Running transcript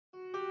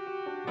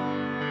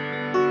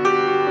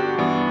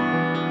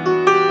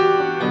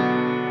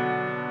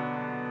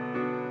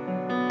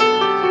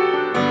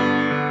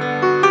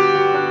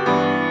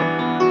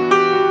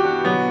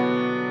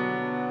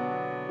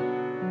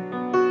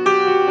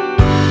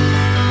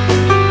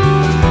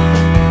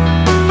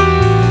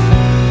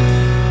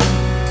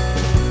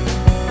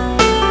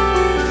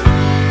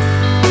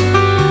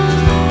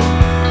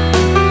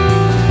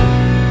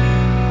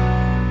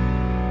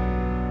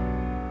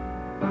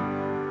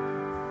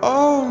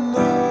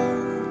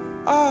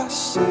no, I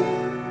see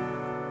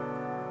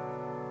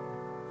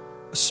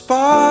a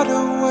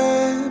spider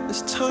web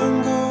is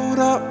tangled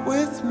up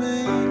with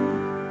me,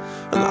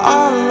 and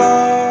I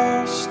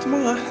lost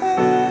my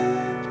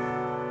head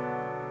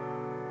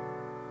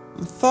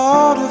and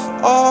thought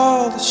of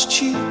all the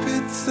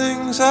stupid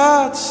things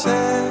I'd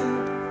said.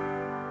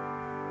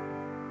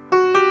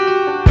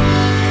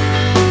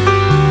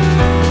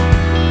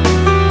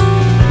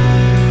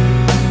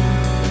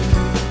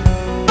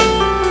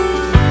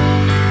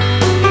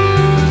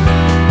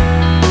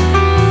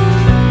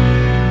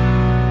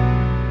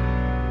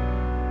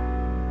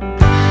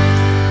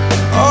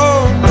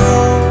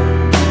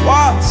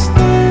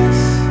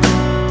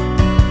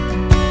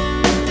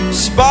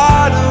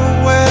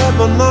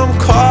 And I'm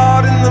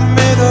caught in the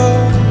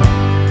middle,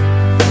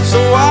 so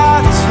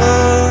I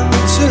turned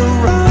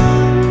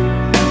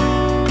around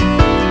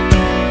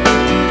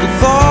and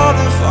thought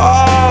of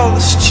all the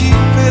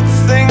stupid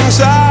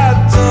things I'd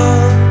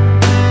done.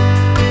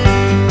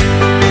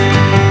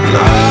 And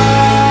I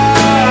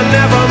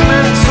never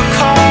meant to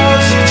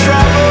cause you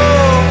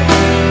trouble,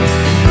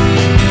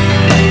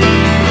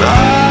 and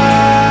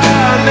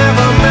I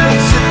never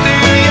meant to do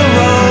you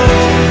wrong.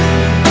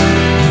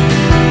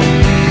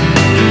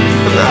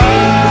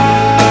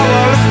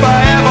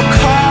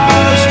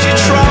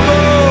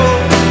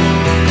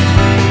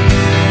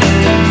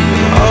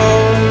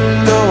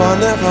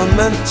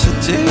 Meant to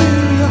do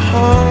you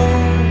harm.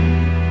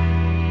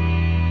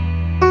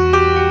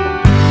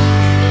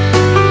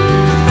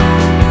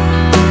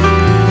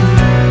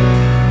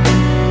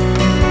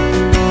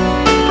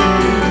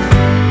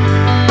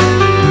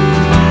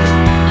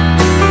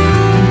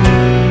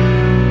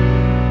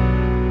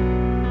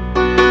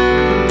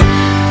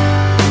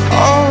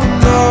 Oh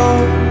no,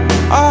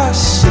 I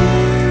see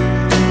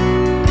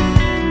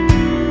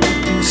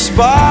a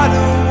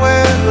spider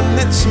web and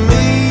it's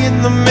me in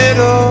the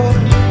middle.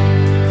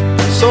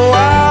 So